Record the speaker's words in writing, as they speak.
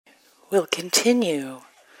We'll continue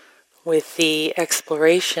with the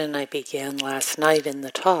exploration I began last night in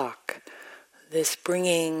the talk, this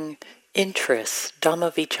bringing interest,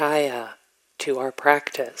 Dhammavicaya, to our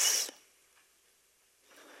practice.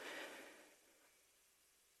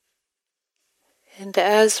 And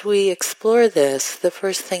as we explore this, the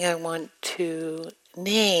first thing I want to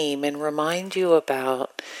name and remind you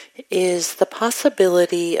about is the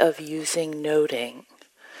possibility of using noting.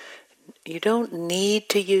 You don't need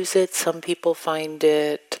to use it. Some people find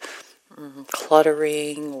it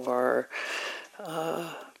cluttering or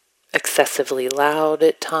excessively loud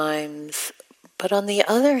at times. But on the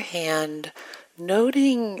other hand,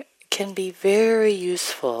 noting can be very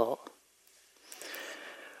useful.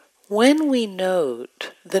 When we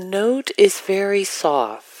note, the note is very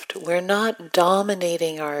soft. We're not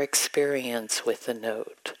dominating our experience with the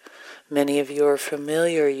note. Many of you are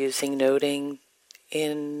familiar using noting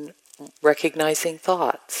in recognizing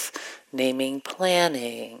thoughts, naming,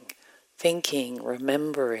 planning, thinking,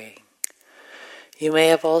 remembering. You may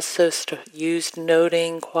have also used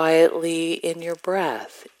noting quietly in your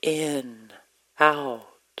breath, in, out,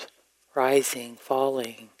 rising,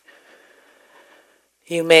 falling.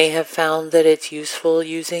 You may have found that it's useful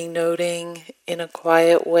using noting in a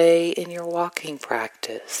quiet way in your walking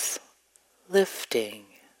practice, lifting,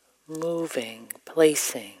 moving,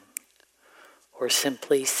 placing, or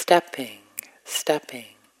simply stepping.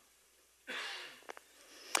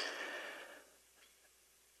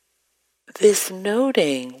 This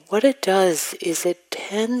noting, what it does is it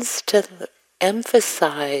tends to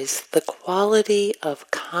emphasize the quality of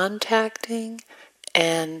contacting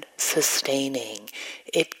and sustaining.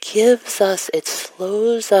 It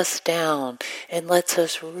slows us down and lets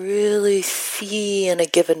us really see in a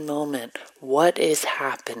given moment what is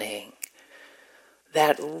happening.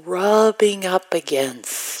 That rubbing up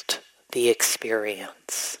against the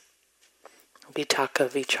experience.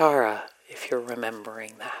 Dhammavicaya, if you're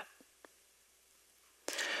remembering that.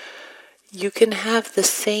 You can have the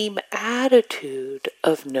same attitude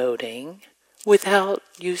of noting without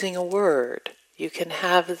using a word. You can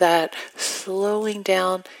have that slowing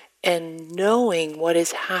down and knowing what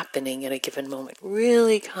is happening in a given moment.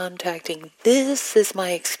 Really contacting, this is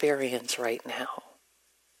my experience right now.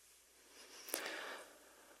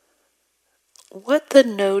 What the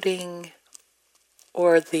noting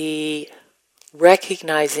or the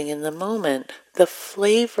recognizing in the moment, the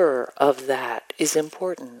flavor of that is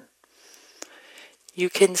important. You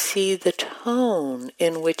can see the tone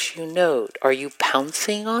in which you note. Are you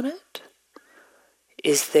pouncing on it?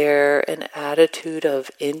 Is there an attitude of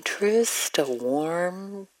interest, a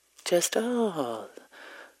warm,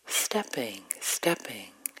 stepping,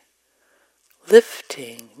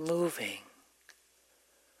 lifting, moving?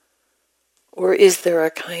 Or is there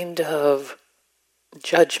a kind of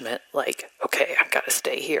judgment, like, okay, I've got to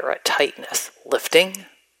stay here, a tightness, lifting,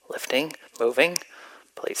 moving,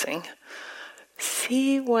 placing?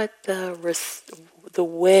 See what the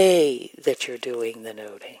way that you're doing the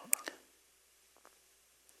noting.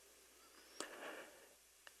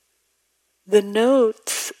 The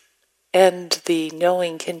notes and the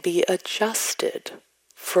knowing can be adjusted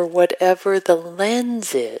for whatever the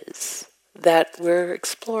lens is that we're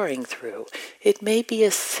exploring through. It may be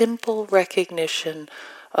a simple recognition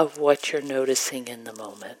of what you're noticing in the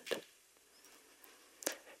moment.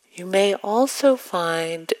 You may also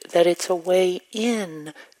find that it's a way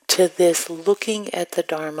in to this looking at the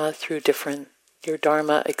Dharma through your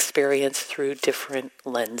Dharma experience through different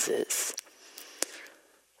lenses.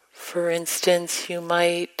 For instance, you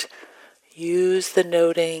might use the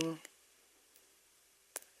noting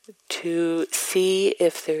to see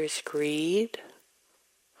if there's greed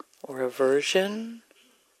or aversion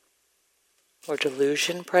or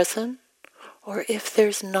delusion present, or if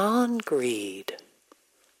there's non-greed,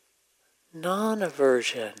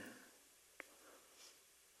 non-aversion,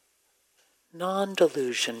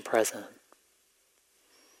 non-delusion present.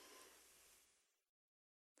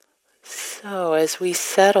 So as we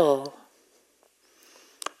settle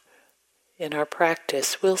in our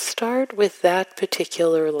practice, we'll start with that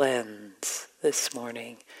particular lens this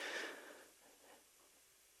morning.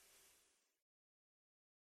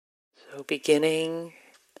 So beginning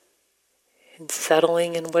and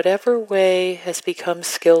settling in whatever way has become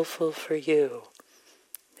skillful for you.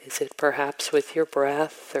 Is it perhaps with your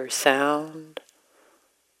breath or sound?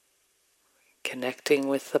 Connecting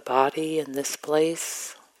with the body in this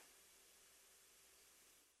place?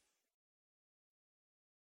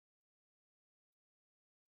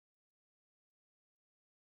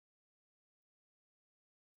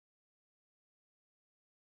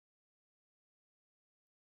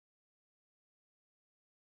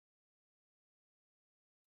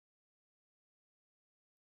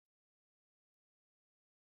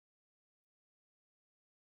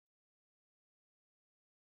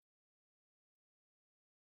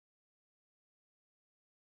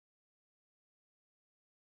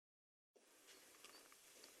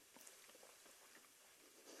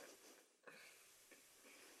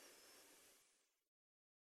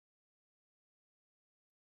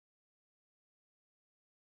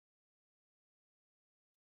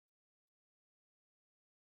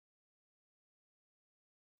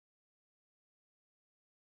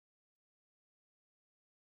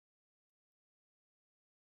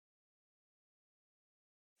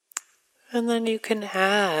 And then you can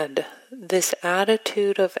add this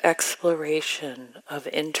attitude of exploration, of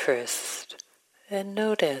interest, and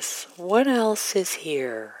notice what else is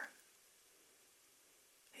here.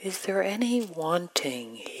 Is there any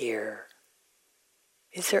wanting here?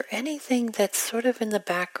 Is there anything that's sort of in the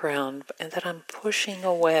background and that I'm pushing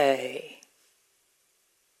away?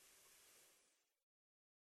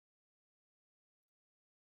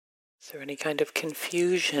 Is there any kind of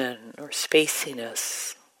confusion or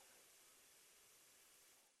spaciness?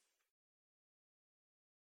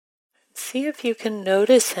 See if you can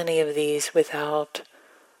notice any of these without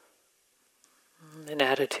an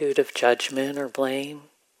attitude of judgment or blame.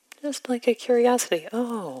 Just like a curiosity.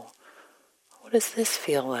 Oh, what does this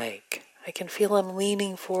feel like? I can feel I'm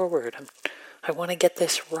leaning forward. I want to get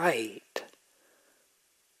this right.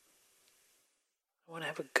 I want to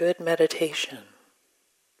have a good meditation.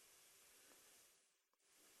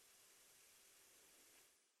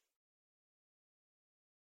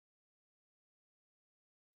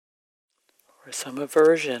 Or some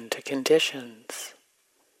aversion to conditions.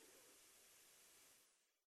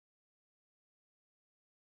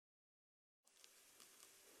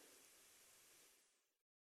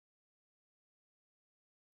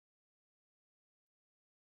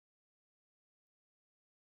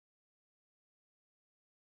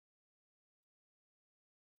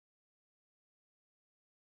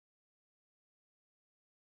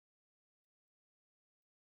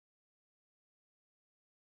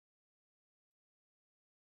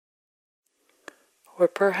 Or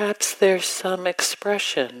perhaps there's some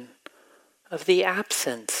expression of the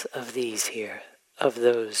absence of these here, of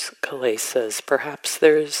those kilesas. Perhaps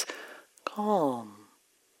there's calm,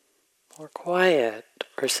 or quiet,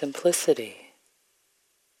 or simplicity.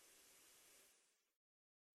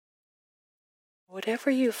 Whatever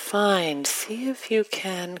you find, see if you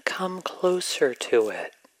can come closer to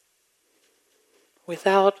it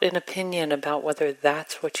without an opinion about whether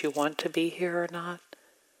that's what you want to be here or not.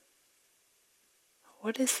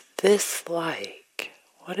 What is this like?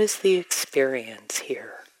 What is the experience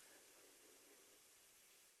here?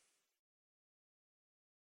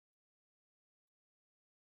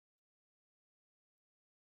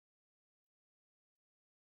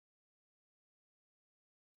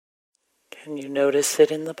 Can you notice it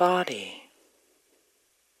in the body?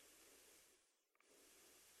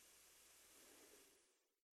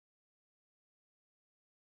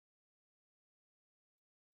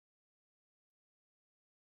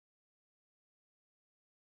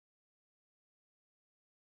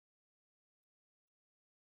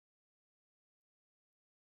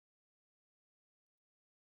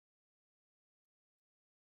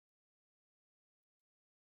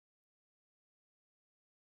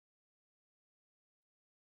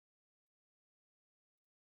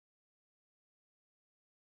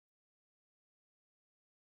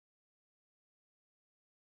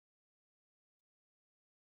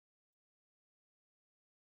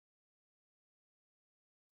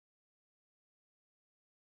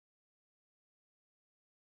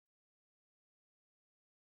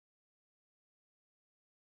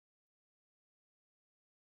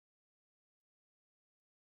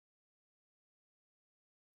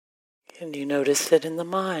 Can you notice it in the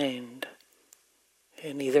mind?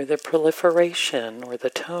 In either the proliferation or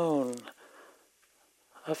the tone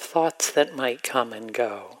of thoughts that might come and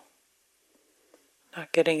go.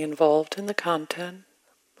 Not getting involved in the content,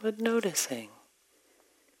 but noticing.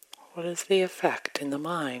 What is the effect in the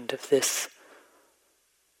mind of this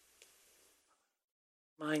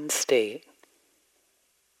mind state?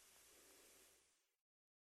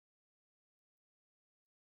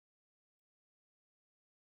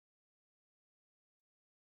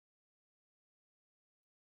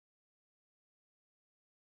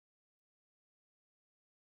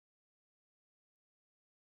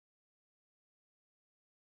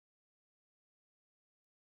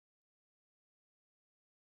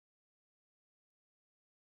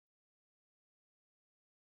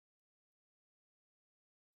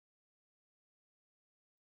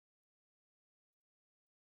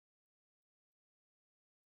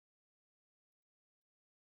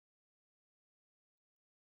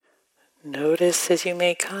 Notice as you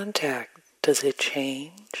make contact, does it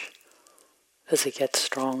change? Does it get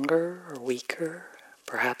stronger or weaker?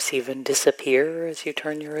 Perhaps even disappear as you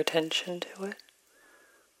turn your attention to it?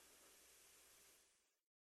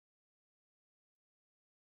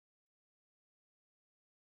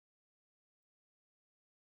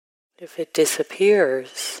 If it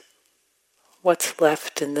disappears, what's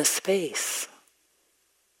left in the space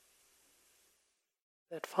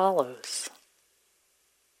that follows?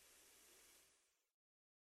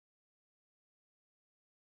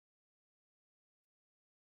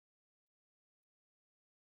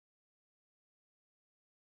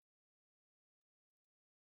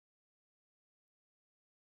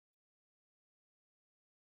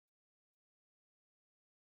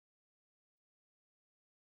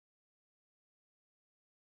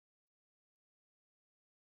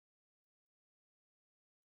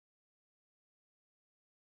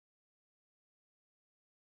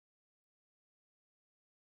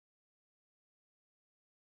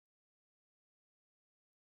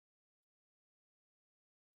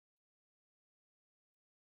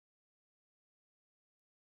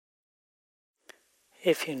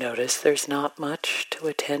 If you notice there's not much to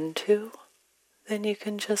attend to, then you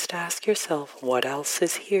can just ask yourself, what else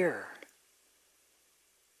is here?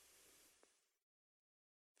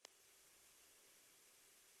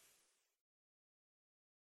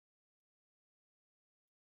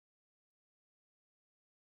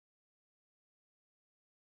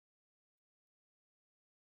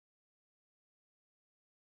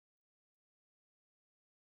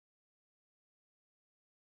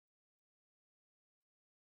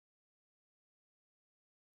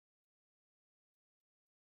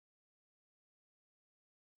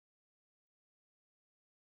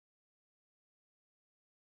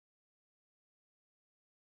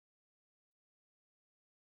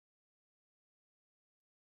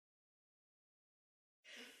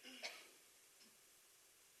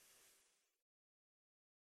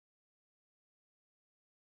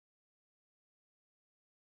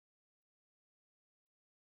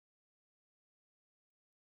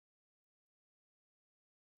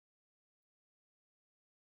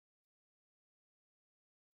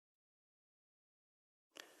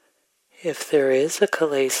 If there is a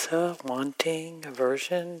kilesa, wanting,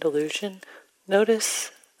 aversion, delusion,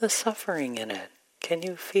 notice the suffering in it. Can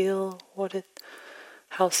you feel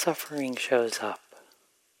how suffering shows up?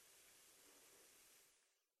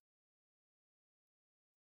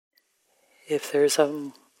 If there's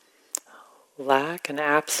a lack, an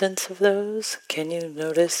absence of those, can you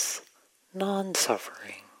notice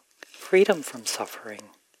non-suffering, freedom from suffering?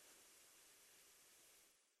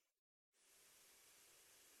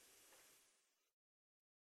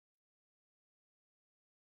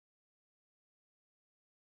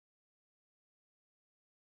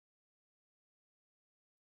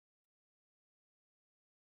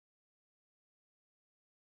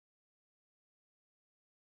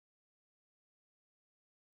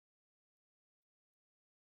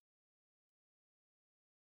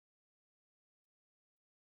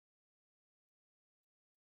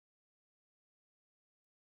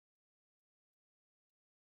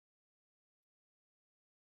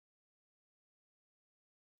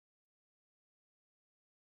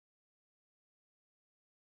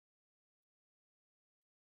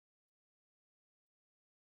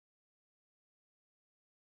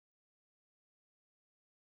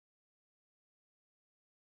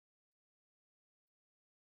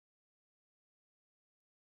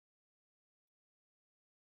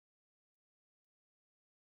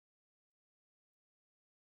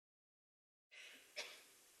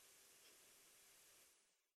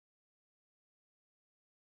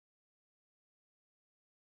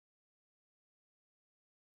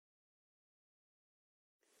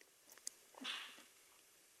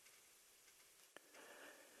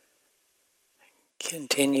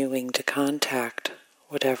 Continuing to contact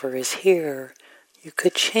whatever is here, you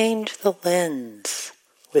could change the lens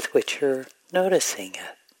with which you're noticing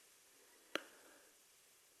it.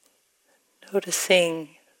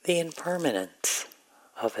 Noticing the impermanence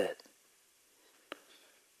of it.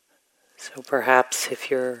 So perhaps if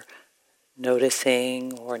you're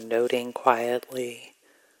noticing or noting quietly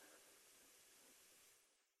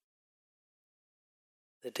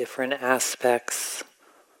the different aspects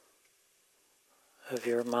of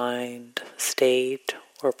your mind state,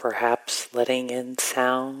 or perhaps letting in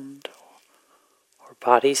sound or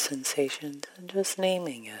body sensations and just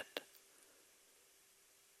naming it.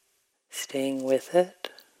 Staying with it,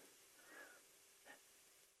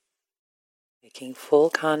 making full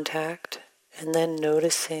contact, and then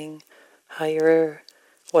noticing how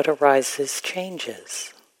what arises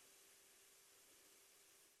changes.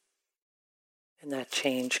 And that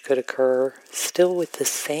change could occur still with the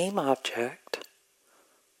same object,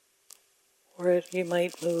 or you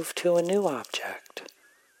might move to a new object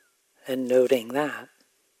and noting that.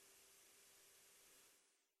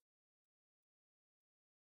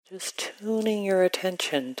 Just tuning your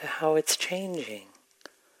attention to how it's changing,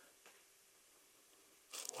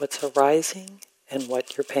 what's arising, and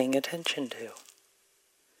what you're paying attention to.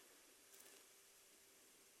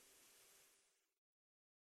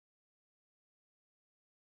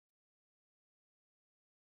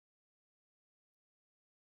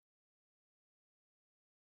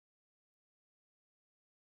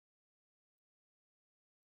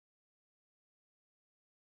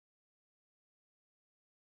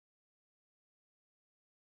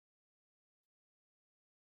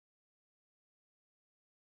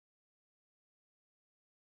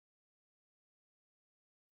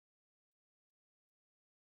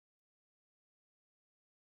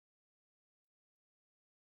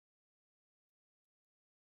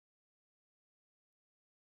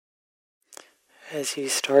 As you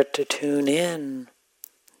start to tune in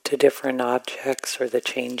to different objects or the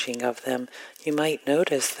changing of them, you might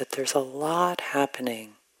notice that there's a lot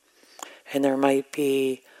happening. And there might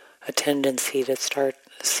be a tendency to start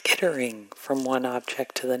skittering from one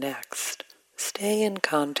object to the next. Stay in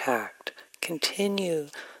contact. Continue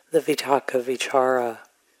the Vitaka Vichara,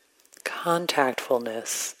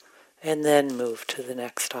 contactfulness, and then move to the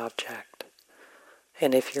next object.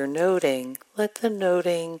 And if you're noting, let the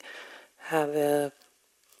noting have a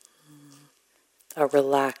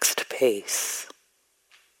relaxed pace.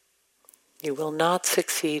 You will not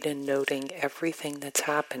succeed in noting everything that's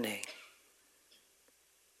happening.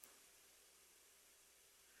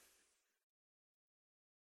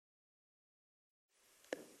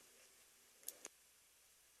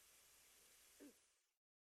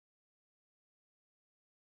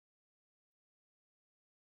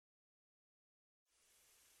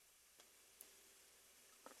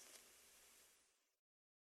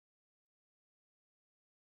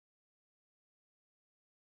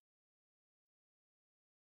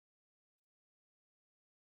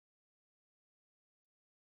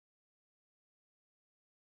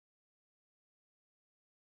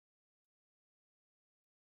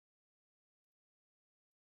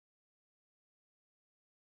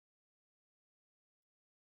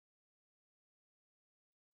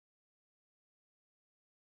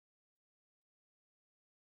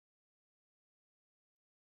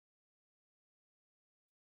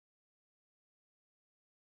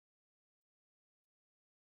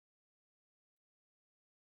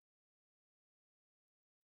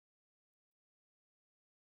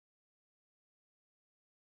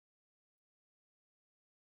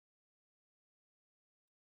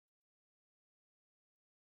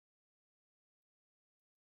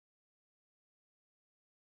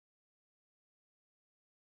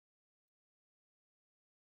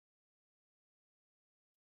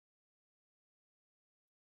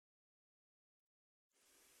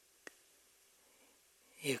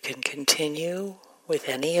 You can continue with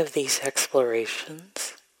any of these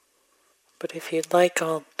explorations, but if you'd like,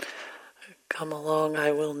 I'll come along.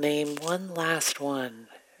 I will name one last one,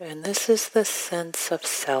 and this is the sense of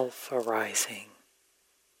self arising.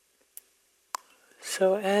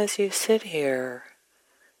 So as you sit here,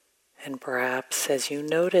 and perhaps as you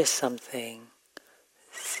notice something,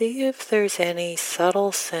 see if there's any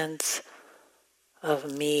subtle sense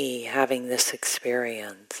of me having this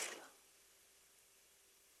experience.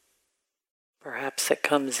 Perhaps it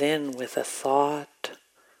comes in with a thought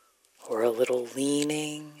or a little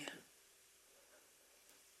leaning.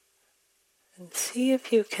 And see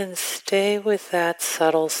if you can stay with that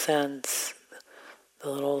subtle sense,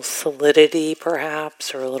 the little solidity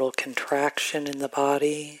perhaps, or a little contraction in the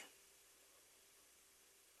body.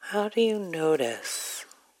 How do you notice?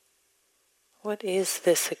 What is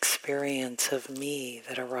this experience of me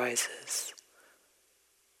that arises?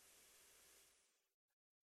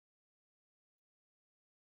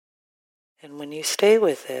 And when you stay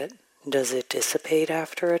with it, does it dissipate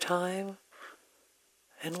after a time?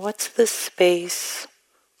 And what's the space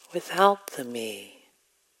without the me?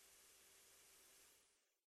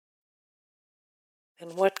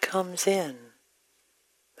 And what comes in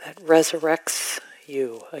that resurrects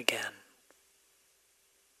you again?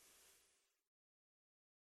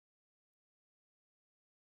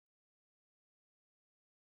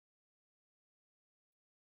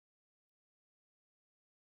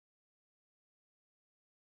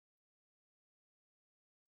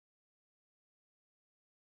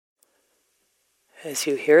 As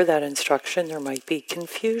you hear that instruction, there might be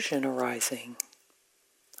confusion arising.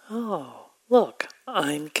 Oh, look,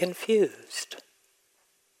 I'm confused.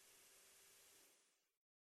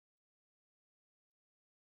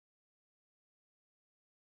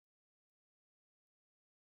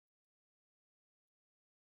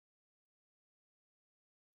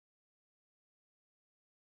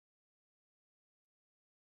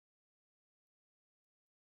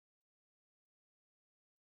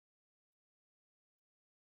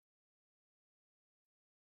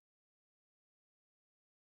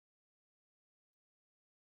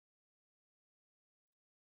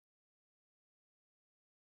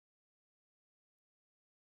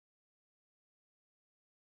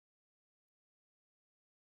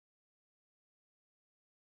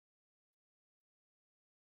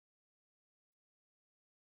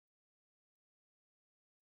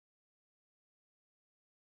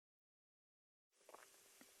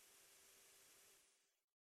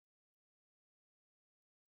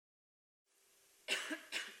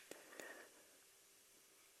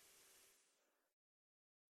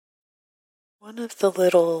 One of the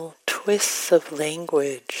little twists of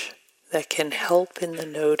language that can help in the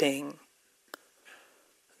noting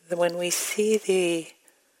when we see the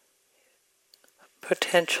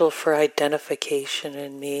potential for identification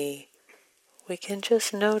in me, we can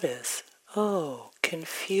just notice, oh,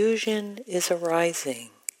 confusion is arising.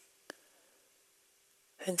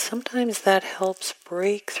 And sometimes that helps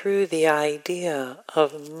break through the idea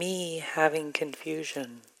of me having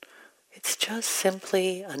confusion. It's just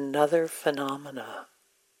simply another phenomena.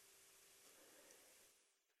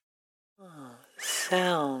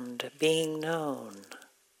 Sound being known.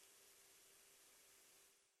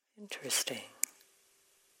 Interesting.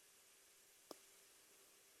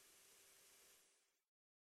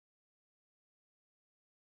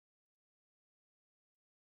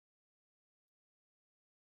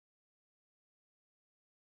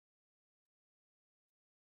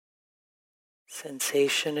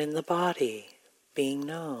 Sensation in the body being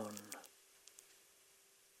known.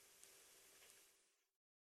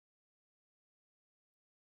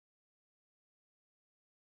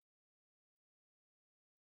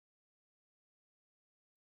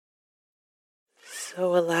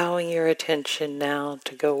 So allowing your attention now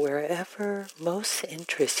to go wherever most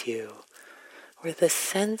interests you, with a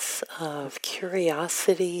sense of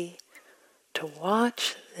curiosity to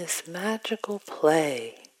watch this magical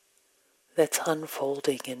play that's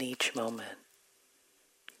unfolding in each moment.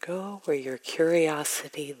 Go where your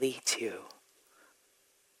curiosity leads you.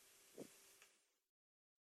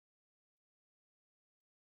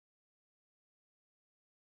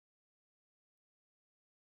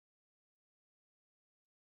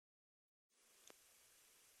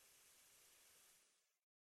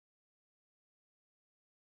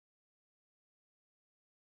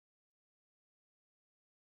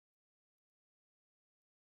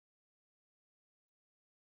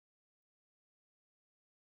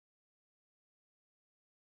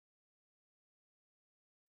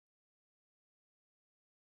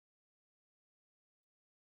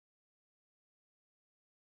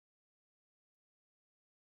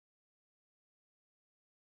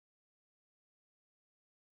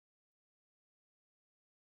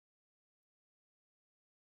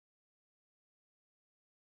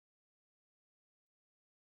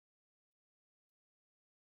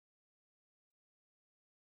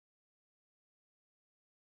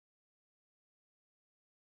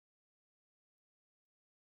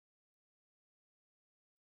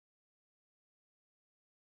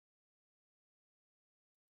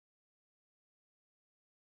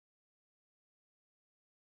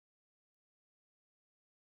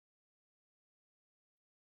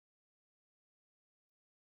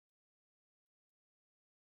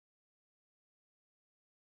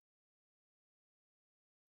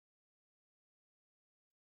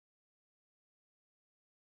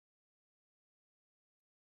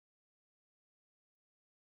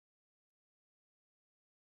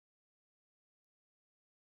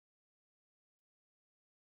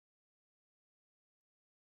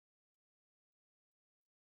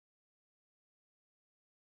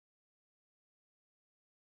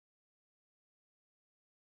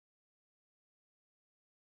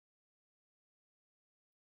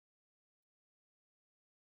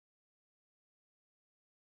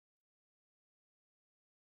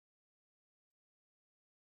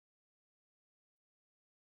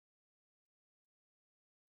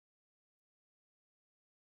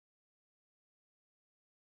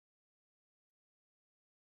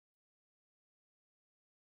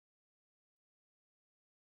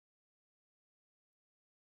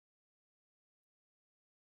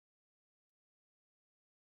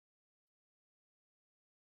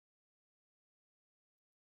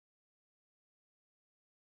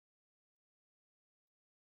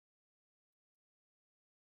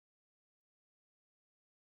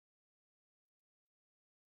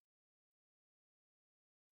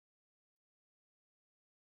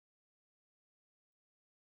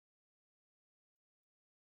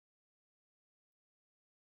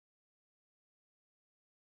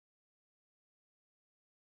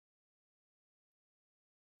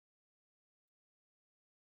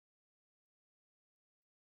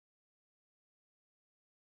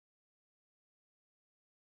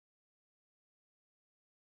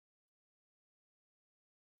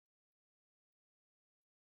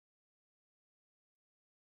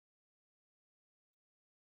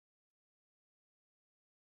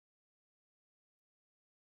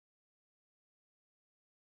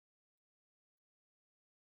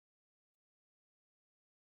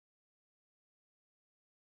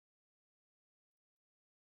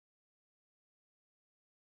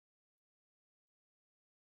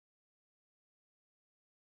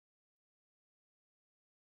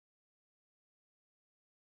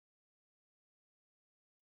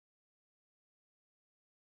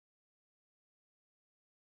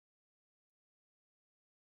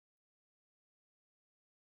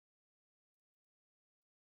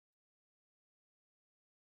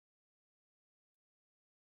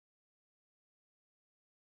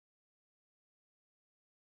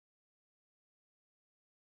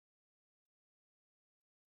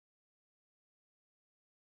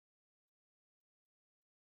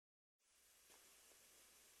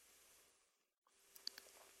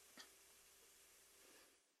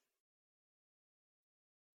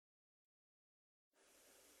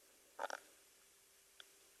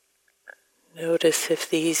 Notice if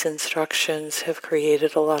these instructions have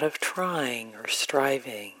created a lot of trying or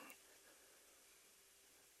striving.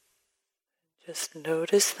 Just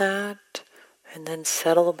notice that and then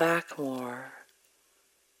settle back more.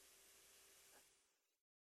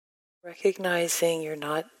 Recognizing you're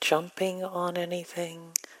not jumping on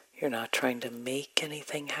anything, you're not trying to make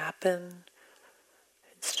anything happen.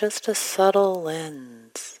 It's just a subtle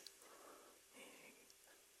lens,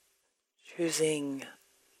 choosing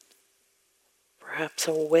perhaps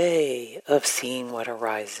a way of seeing what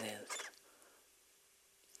arises.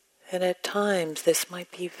 And at times this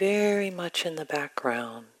might be very much in the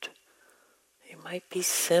background. You might be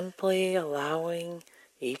simply allowing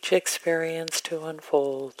each experience to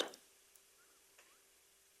unfold.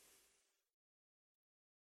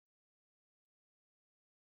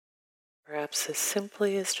 Perhaps as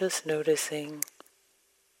simply as just noticing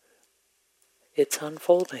it's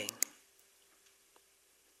unfolding.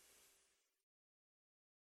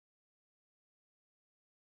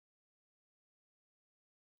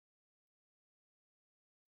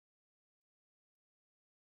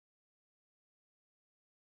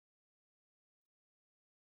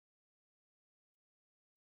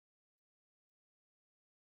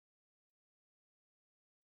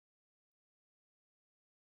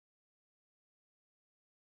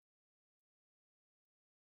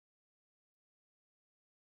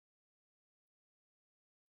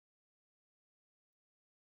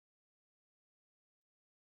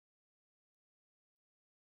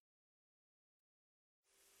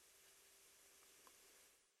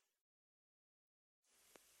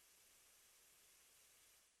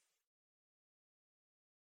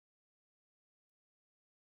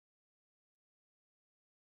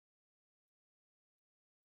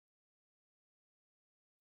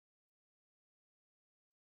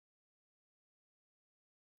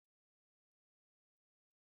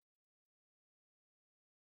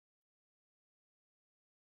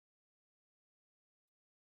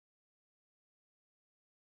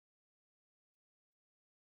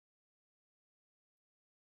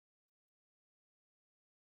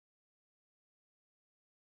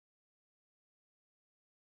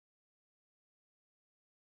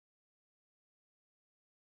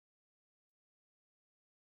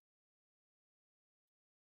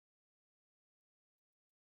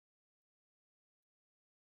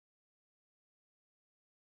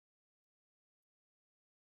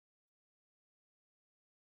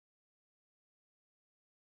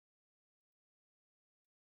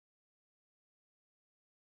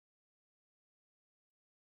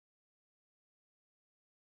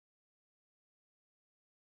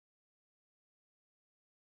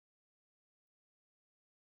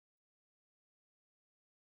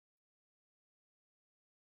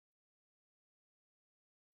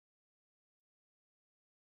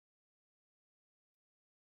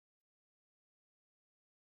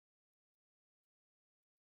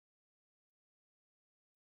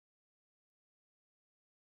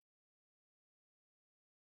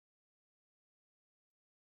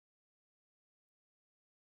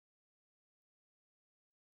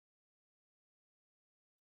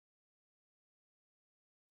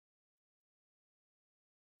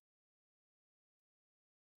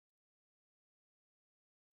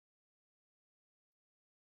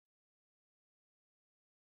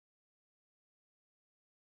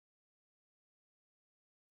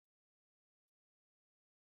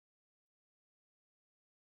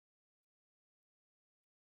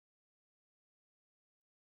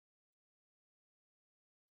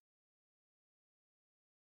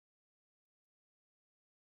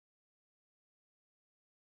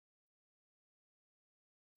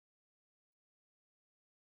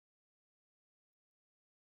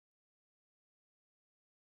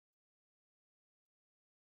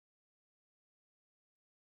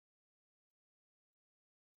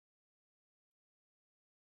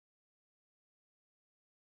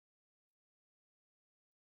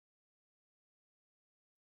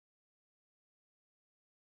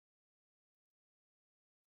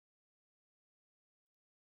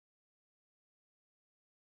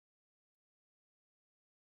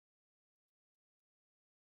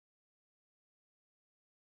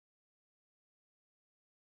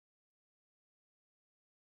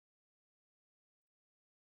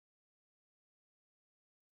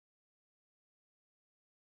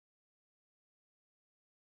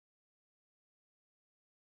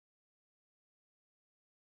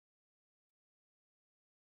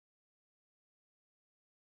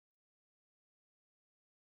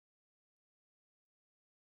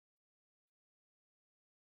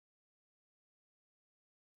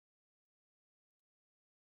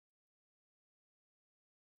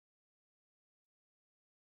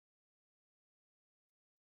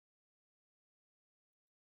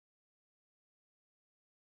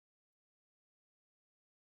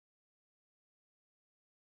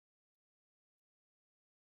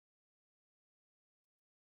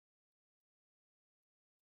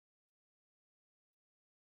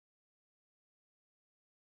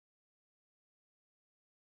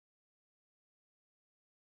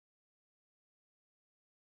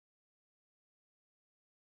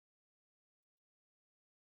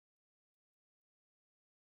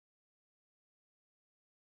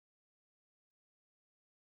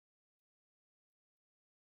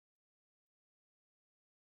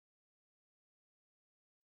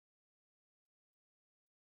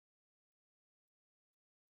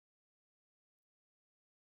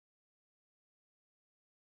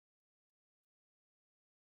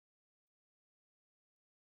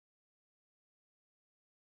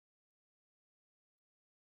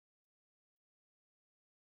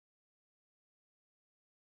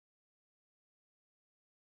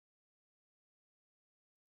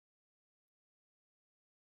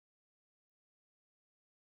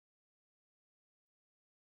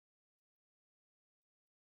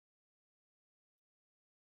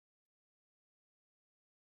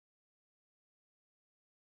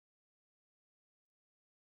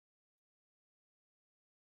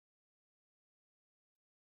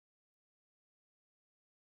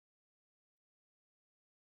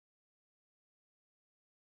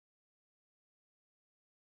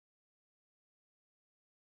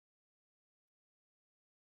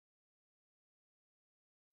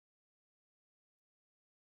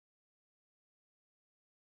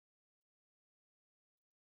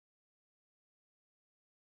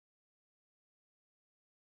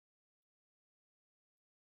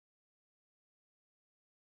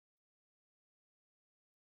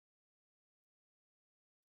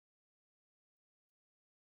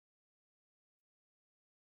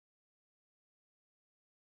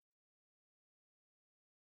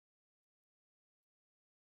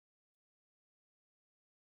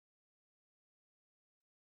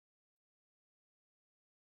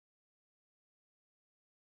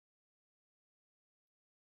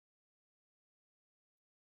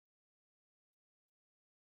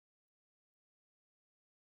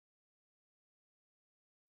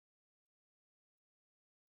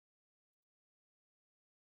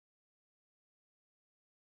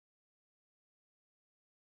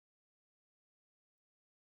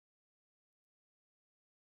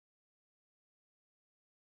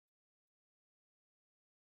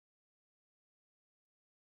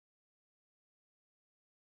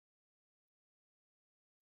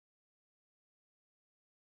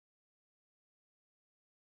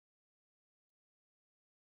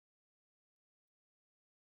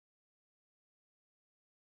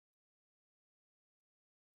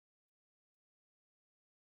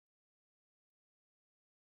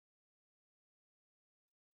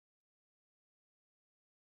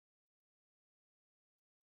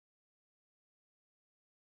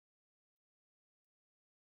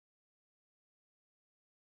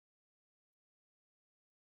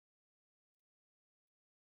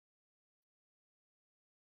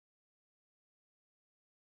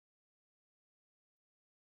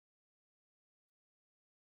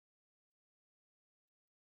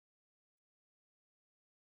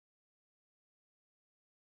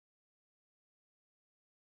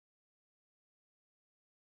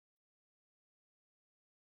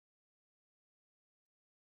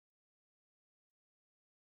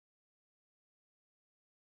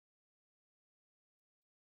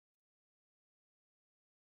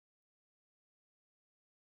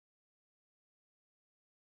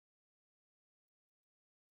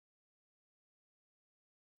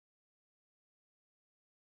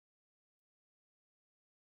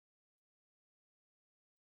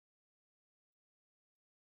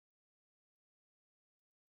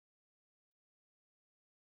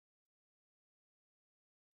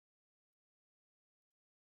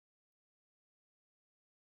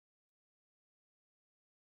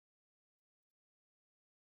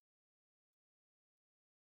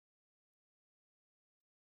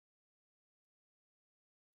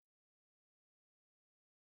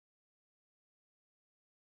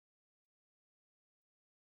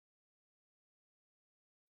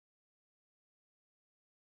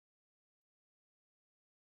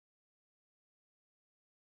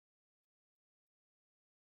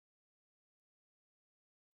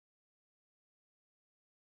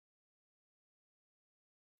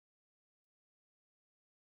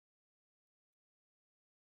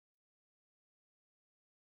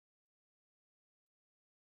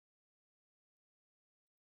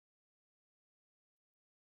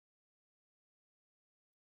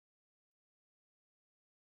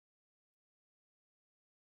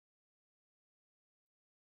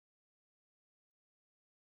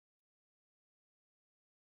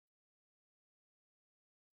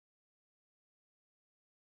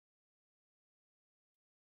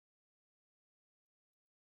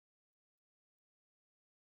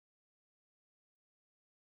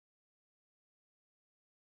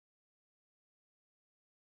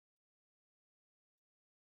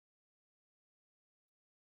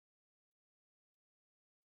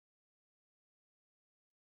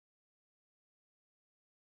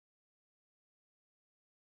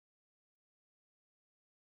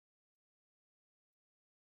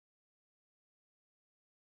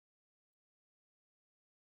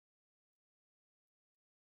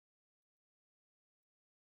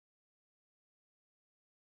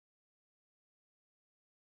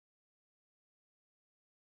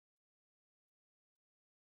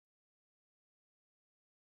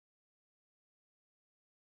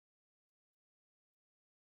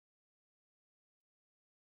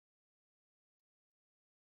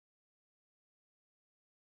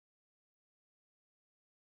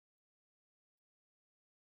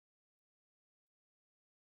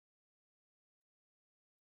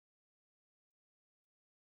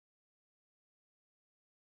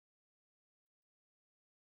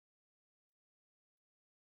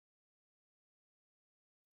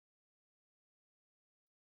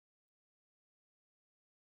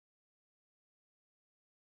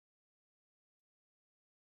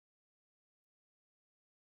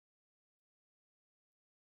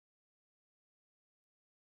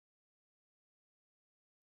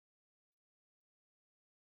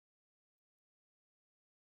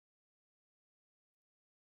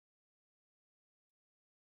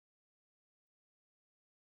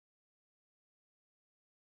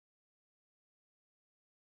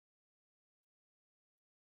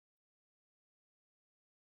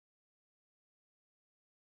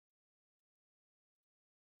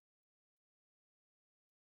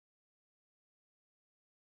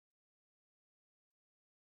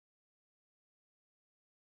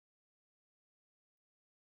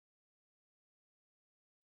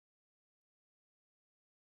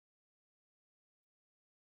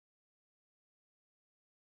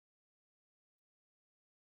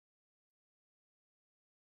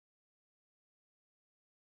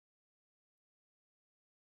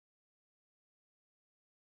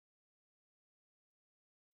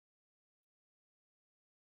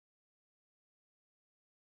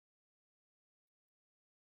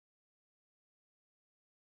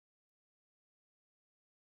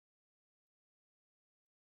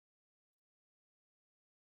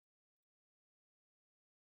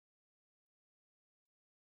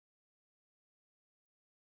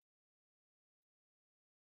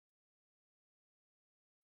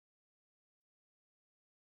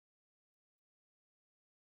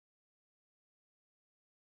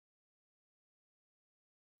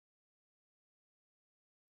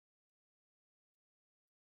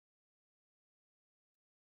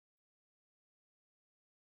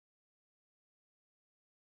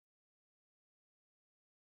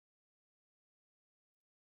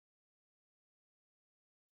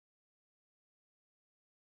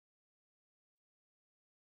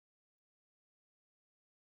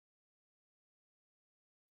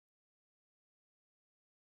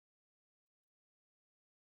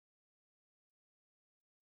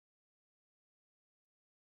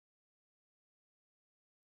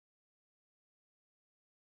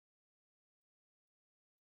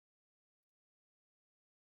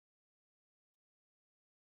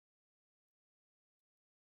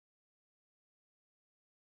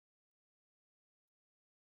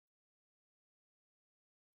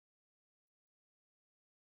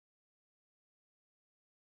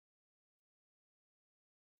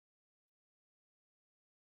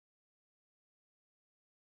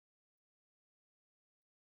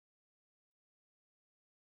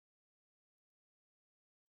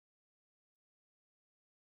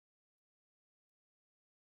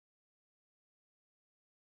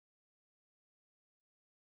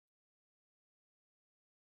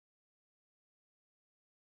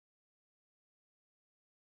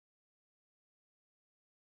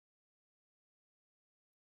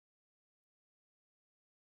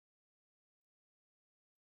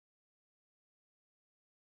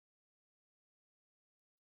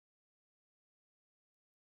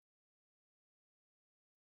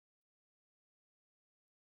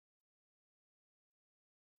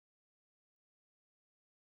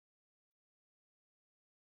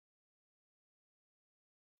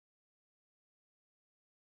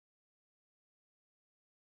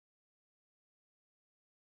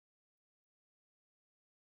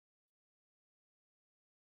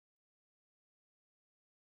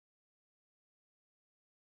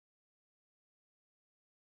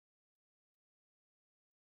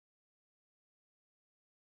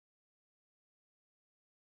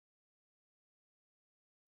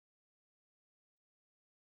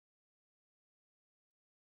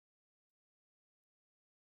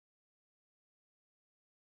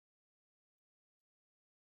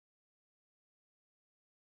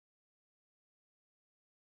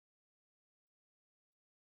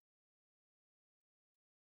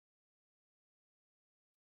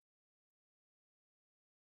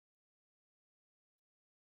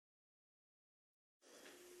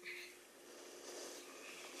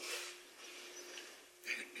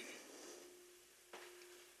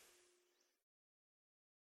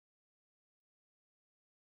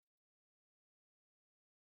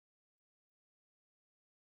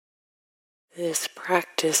 This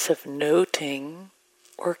practice of noting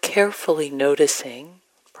or carefully noticing,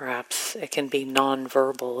 perhaps it can be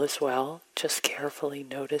nonverbal as well, just carefully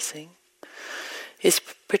noticing, is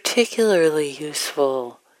particularly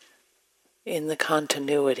useful in the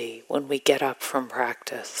continuity when we get up from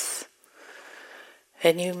practice.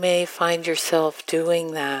 And you may find yourself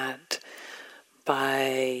doing that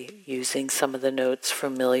by using some of the notes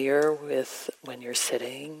familiar with when you're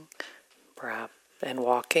sitting, perhaps, and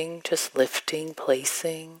walking, just lifting,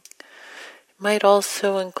 placing. It might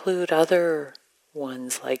also include other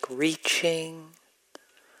ones like reaching,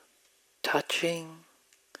 touching.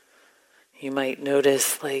 You might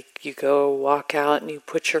notice like you go walk out and you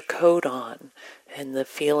put your coat on and the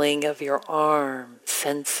feeling of your arm,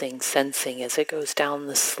 sensing as it goes down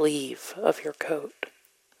the sleeve of your coat.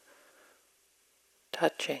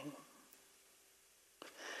 Touching.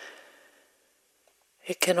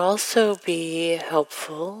 It can also be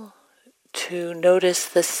helpful to notice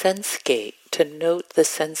the sense gate, to note the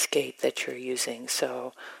sense gate that you're using.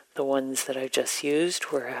 So the ones that I just used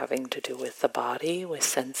were having to do with the body, with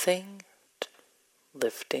sensing,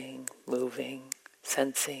 lifting, moving,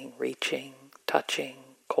 sensing, reaching, touching,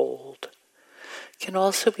 cold. It can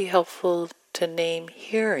also be helpful to name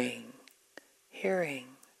hearing,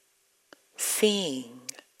 seeing.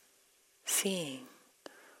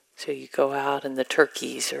 So you go out and the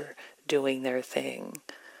turkeys are doing their thing,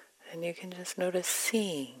 and you can just notice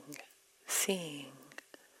seeing.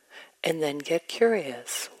 And then get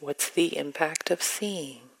curious. What's the impact of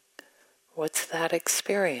seeing? What's that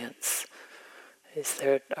experience? Is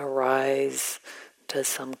there does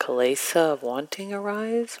some kilesa of wanting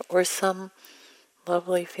arise, or some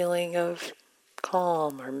lovely feeling of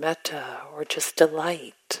calm or metta or just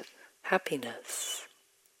delight, happiness?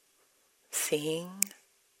 Seeing,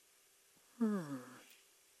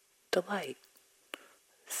 delight,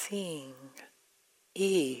 seeing,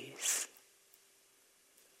 ease.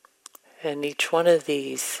 And each one of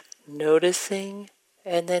these, noticing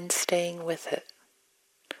and then staying with it.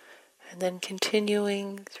 And then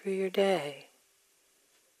continuing through your day.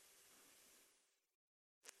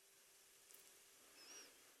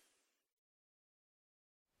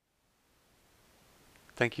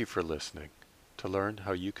 Thank you for listening. To learn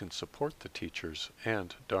how you can support the teachers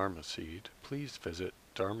and Dharma Seed, please visit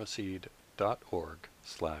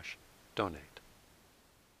dharmaseed.org/donate.